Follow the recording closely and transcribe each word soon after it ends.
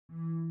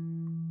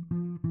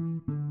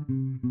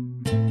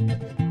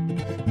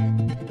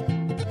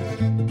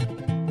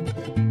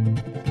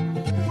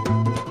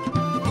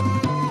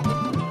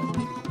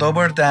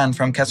Dobar dan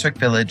from Keswick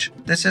Village.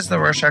 This is the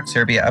Rorschach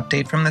Serbia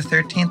update from the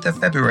 13th of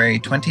February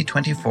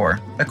 2024.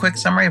 A quick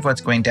summary of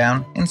what's going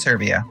down in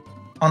Serbia.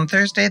 On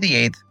Thursday the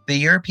 8th, the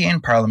European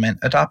Parliament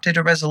adopted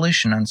a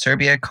resolution on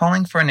Serbia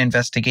calling for an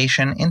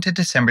investigation into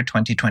December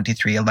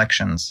 2023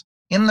 elections.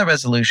 In the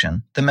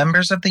resolution, the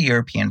members of the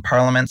European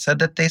Parliament said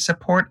that they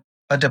support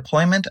a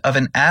deployment of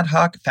an ad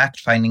hoc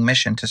fact-finding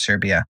mission to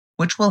Serbia,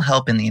 which will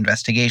help in the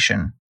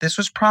investigation. This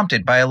was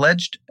prompted by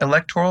alleged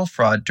electoral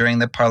fraud during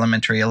the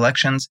parliamentary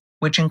elections,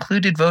 which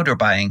included voter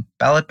buying,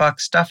 ballot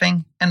box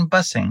stuffing, and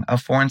busing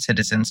of foreign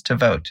citizens to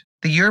vote.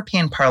 The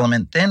European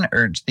Parliament then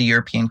urged the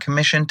European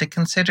Commission to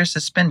consider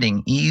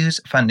suspending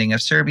EU's funding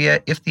of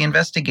Serbia if the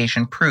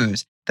investigation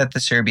proves that the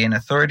Serbian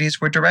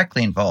authorities were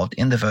directly involved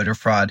in the voter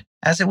fraud,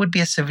 as it would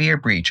be a severe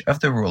breach of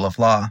the rule of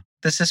law.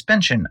 The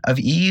suspension of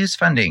EU's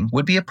funding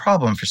would be a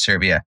problem for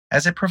Serbia,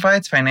 as it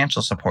provides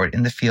financial support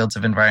in the fields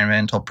of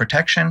environmental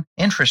protection,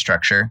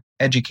 infrastructure,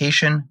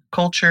 education,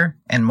 culture,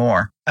 and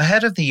more.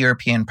 Ahead of the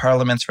European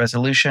Parliament's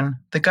resolution,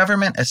 the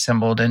government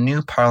assembled a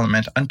new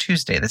parliament on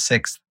Tuesday the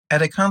 6th.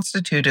 At a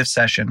constitutive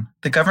session,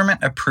 the government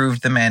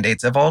approved the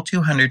mandates of all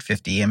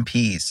 250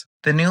 MPs.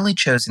 The newly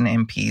chosen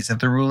MPs of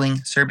the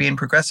ruling Serbian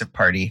Progressive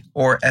Party,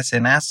 or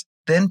SNS,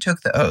 then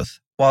took the oath,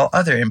 while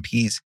other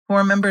MPs, who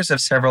are members of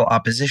several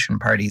opposition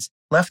parties,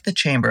 left the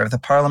chamber of the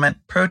parliament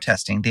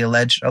protesting the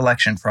alleged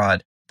election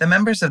fraud. The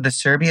members of the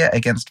Serbia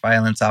Against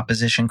Violence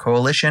Opposition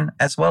Coalition,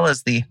 as well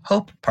as the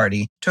Hope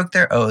Party, took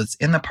their oaths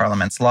in the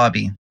parliament's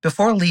lobby.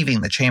 Before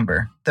leaving the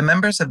chamber, the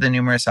members of the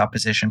numerous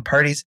opposition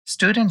parties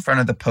stood in front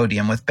of the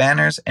podium with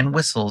banners and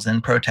whistles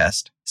in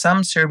protest.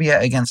 Some Serbia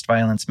Against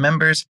Violence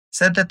members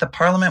said that the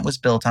parliament was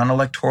built on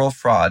electoral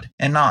fraud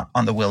and not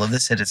on the will of the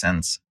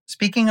citizens.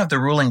 Speaking of the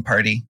ruling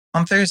party,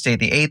 on Thursday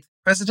the 8th,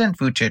 President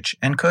Vučić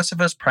and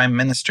Kosovo's Prime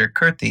Minister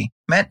Kurti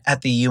met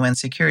at the UN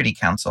Security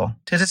Council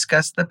to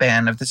discuss the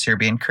ban of the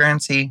Serbian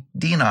currency,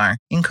 dinar,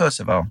 in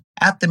Kosovo.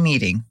 At the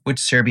meeting, which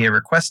Serbia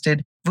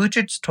requested,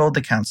 Vučić told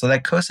the council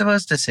that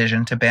Kosovo's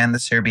decision to ban the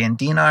Serbian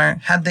dinar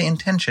had the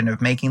intention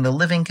of making the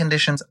living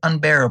conditions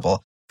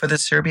unbearable for the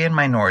Serbian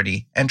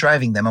minority and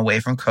driving them away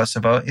from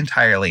Kosovo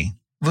entirely.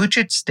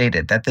 Vučić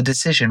stated that the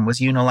decision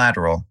was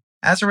unilateral.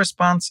 As a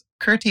response,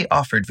 Kurti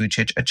offered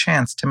Vučić a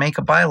chance to make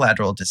a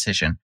bilateral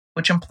decision,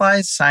 which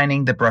implies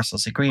signing the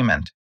Brussels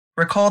Agreement.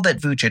 Recall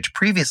that Vučić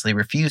previously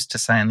refused to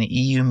sign the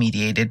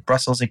EU-mediated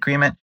Brussels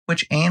Agreement,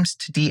 which aims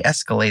to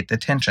de-escalate the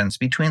tensions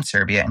between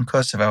Serbia and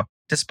Kosovo,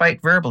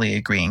 despite verbally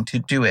agreeing to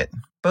do it.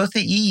 Both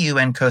the EU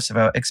and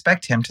Kosovo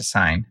expect him to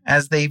sign,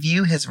 as they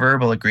view his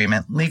verbal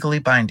agreement legally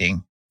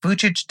binding.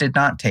 Vučić did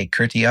not take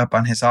Kurti up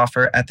on his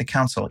offer at the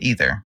Council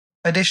either.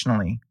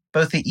 Additionally,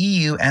 both the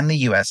EU and the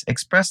US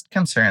expressed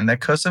concern that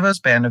Kosovo's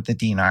ban of the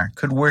dinar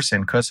could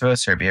worsen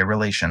Kosovo-Serbia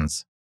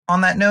relations.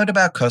 On that note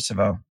about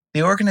Kosovo,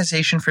 the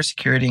Organization for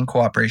Security and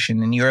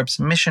Cooperation in Europe's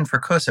Mission for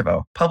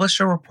Kosovo published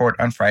a report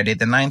on Friday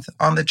the 9th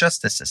on the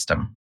justice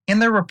system. In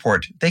their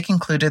report, they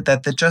concluded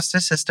that the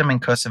justice system in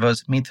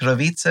Kosovo's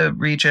Mitrovica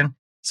region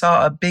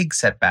saw a big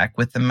setback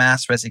with the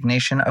mass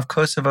resignation of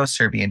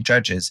Kosovo-Serbian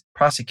judges,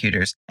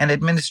 prosecutors, and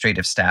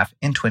administrative staff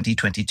in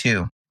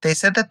 2022. They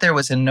said that there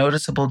was a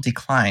noticeable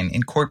decline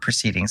in court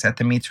proceedings at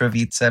the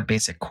Mitrovica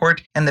Basic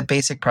Court and the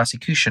Basic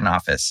Prosecution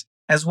Office,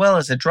 as well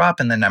as a drop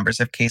in the numbers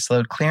of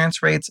caseload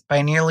clearance rates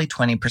by nearly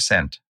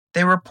 20%.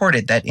 They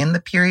reported that in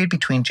the period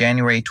between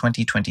January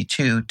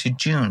 2022 to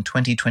June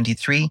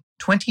 2023,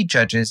 20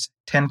 judges,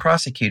 10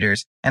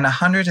 prosecutors, and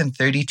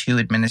 132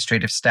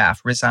 administrative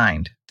staff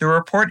resigned. The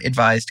report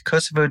advised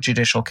Kosovo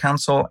Judicial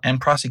Council and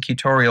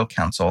Prosecutorial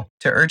Council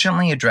to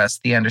urgently address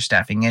the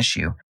understaffing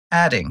issue,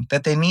 adding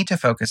that they need to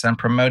focus on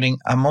promoting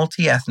a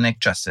multi-ethnic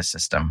justice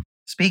system.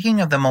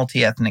 Speaking of the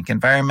multi-ethnic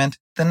environment,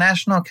 the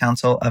National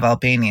Council of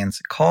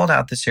Albanians called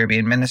out the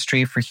Serbian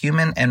Ministry for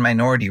Human and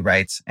Minority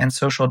Rights and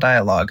Social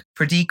Dialogue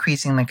for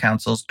decreasing the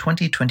council's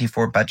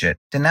 2024 budget,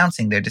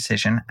 denouncing their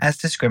decision as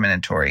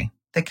discriminatory.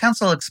 The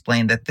council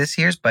explained that this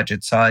year's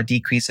budget saw a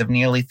decrease of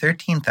nearly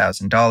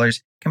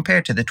 $13,000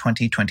 compared to the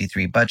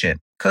 2023 budget.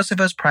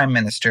 Kosovo's prime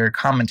minister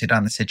commented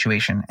on the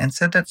situation and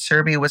said that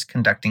Serbia was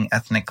conducting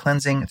ethnic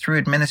cleansing through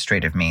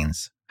administrative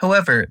means.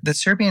 However, the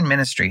Serbian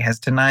ministry has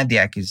denied the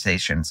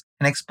accusations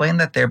and explained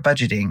that their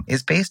budgeting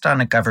is based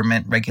on a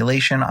government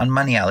regulation on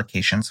money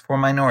allocations for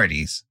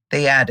minorities.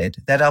 They added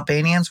that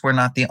Albanians were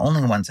not the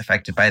only ones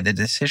affected by the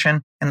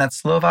decision and that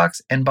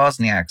Slovaks and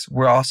Bosniaks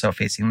were also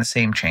facing the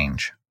same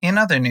change. In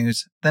other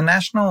news, the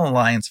National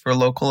Alliance for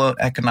Local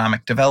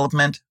Economic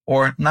Development,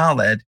 or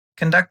NALED,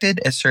 conducted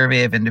a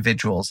survey of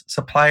individuals,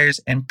 suppliers,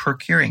 and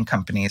procuring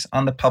companies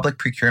on the public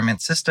procurement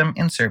system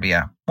in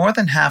Serbia. More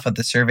than half of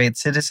the surveyed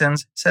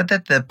citizens said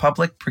that the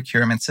public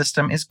procurement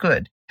system is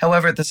good.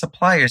 However, the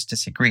suppliers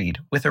disagreed,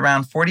 with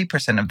around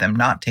 40% of them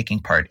not taking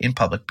part in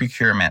public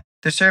procurement.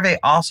 The survey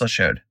also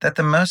showed that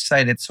the most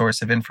cited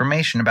source of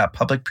information about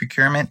public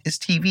procurement is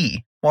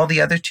TV, while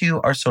the other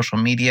two are social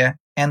media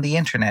and the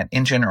internet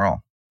in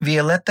general.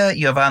 Violeta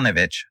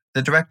Jovanovic,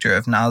 the director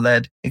of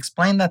NALED,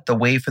 explained that the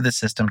way for the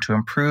system to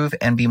improve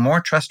and be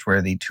more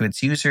trustworthy to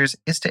its users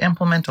is to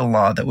implement a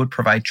law that would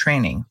provide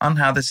training on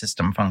how the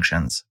system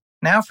functions.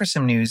 Now for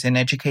some news in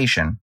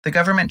education. The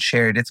government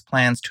shared its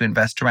plans to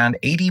invest around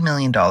 $80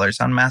 million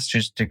on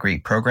master's degree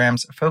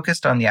programs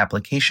focused on the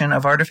application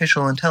of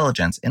artificial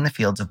intelligence in the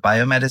fields of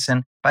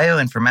biomedicine,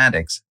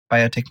 bioinformatics,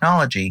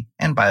 biotechnology,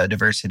 and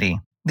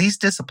biodiversity. These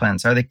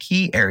disciplines are the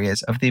key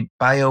areas of the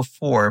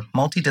Bio4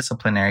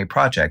 multidisciplinary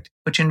project,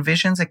 which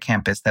envisions a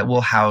campus that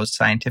will house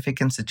scientific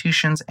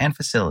institutions and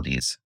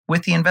facilities.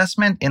 With the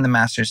investment in the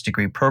master's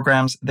degree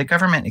programs, the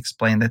government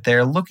explained that they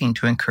are looking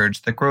to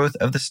encourage the growth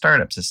of the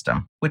startup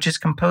system, which is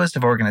composed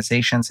of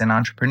organizations and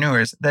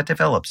entrepreneurs that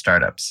develop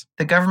startups.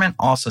 The government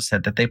also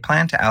said that they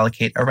plan to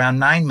allocate around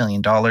 $9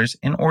 million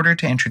in order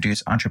to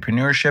introduce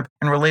entrepreneurship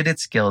and related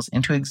skills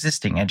into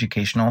existing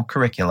educational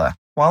curricula.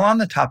 While on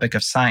the topic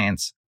of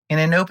science, in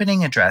an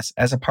opening address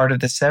as a part of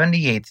the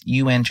 78th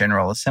UN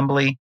General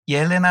Assembly,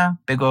 Jelena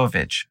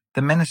Begovic,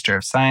 the Minister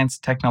of Science,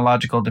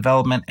 Technological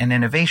Development and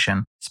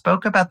Innovation,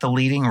 spoke about the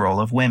leading role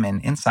of women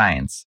in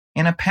science.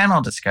 In a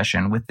panel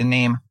discussion with the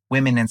name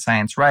Women in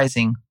Science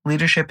Rising,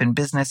 Leadership in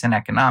Business and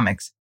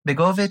Economics,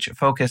 Begovic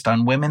focused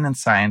on women in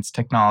science,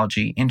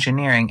 technology,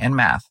 engineering, and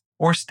math,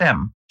 or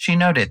STEM. She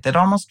noted that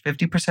almost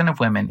 50% of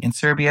women in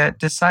Serbia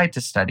decide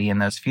to study in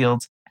those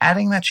fields,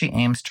 adding that she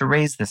aims to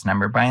raise this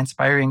number by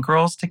inspiring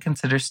girls to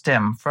consider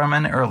STEM from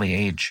an early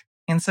age.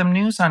 In some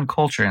news on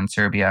culture in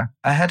Serbia,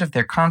 ahead of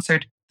their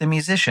concert, the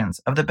musicians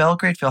of the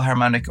Belgrade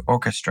Philharmonic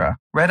Orchestra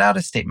read out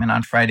a statement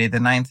on Friday the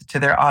 9th to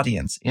their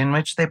audience in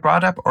which they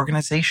brought up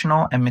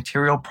organizational and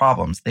material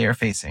problems they are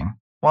facing.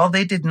 While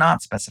they did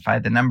not specify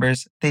the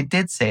numbers, they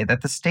did say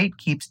that the state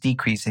keeps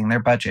decreasing their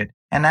budget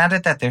and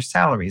added that their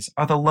salaries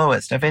are the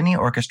lowest of any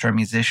orchestra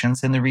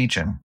musicians in the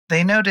region.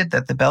 They noted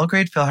that the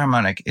Belgrade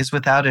Philharmonic is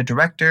without a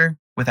director,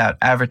 without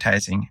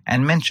advertising,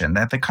 and mentioned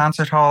that the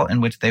concert hall in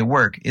which they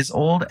work is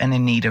old and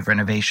in need of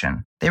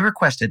renovation. They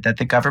requested that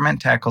the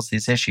government tackles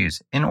these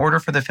issues in order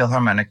for the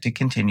Philharmonic to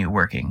continue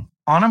working.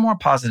 On a more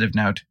positive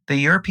note, the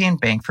European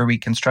Bank for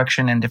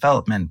Reconstruction and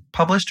Development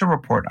published a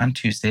report on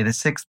Tuesday the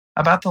 6th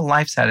about the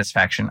life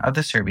satisfaction of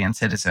the Serbian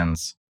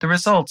citizens. The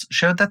results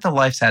showed that the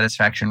life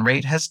satisfaction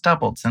rate has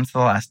doubled since the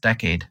last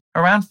decade.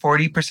 Around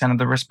 40% of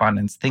the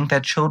respondents think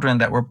that children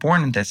that were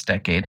born in this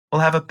decade will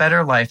have a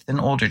better life than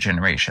older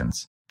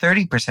generations.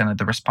 30% of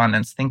the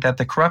respondents think that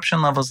the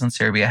corruption levels in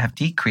Serbia have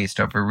decreased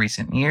over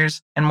recent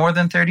years, and more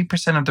than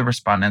 30% of the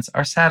respondents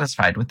are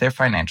satisfied with their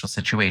financial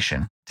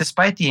situation.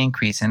 Despite the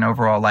increase in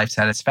overall life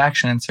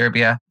satisfaction in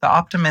Serbia, the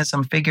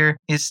optimism figure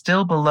is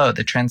still below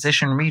the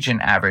transition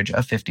region average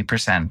of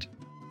 50%.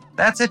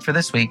 That's it for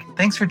this week.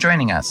 Thanks for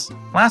joining us.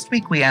 Last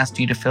week we asked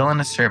you to fill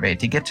in a survey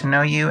to get to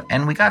know you,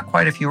 and we got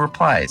quite a few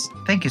replies.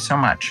 Thank you so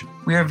much.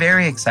 We are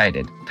very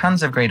excited.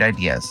 Tons of great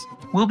ideas.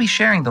 We'll be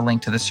sharing the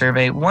link to the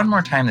survey one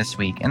more time this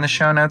week in the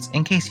show notes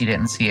in case you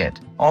didn't see it.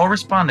 All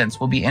respondents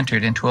will be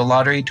entered into a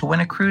lottery to win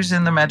a cruise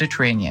in the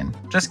Mediterranean.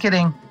 Just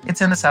kidding,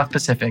 it's in the South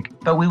Pacific,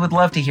 but we would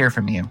love to hear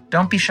from you.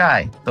 Don't be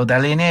shy. Do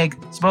dalej nieg,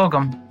 z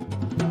Bogom.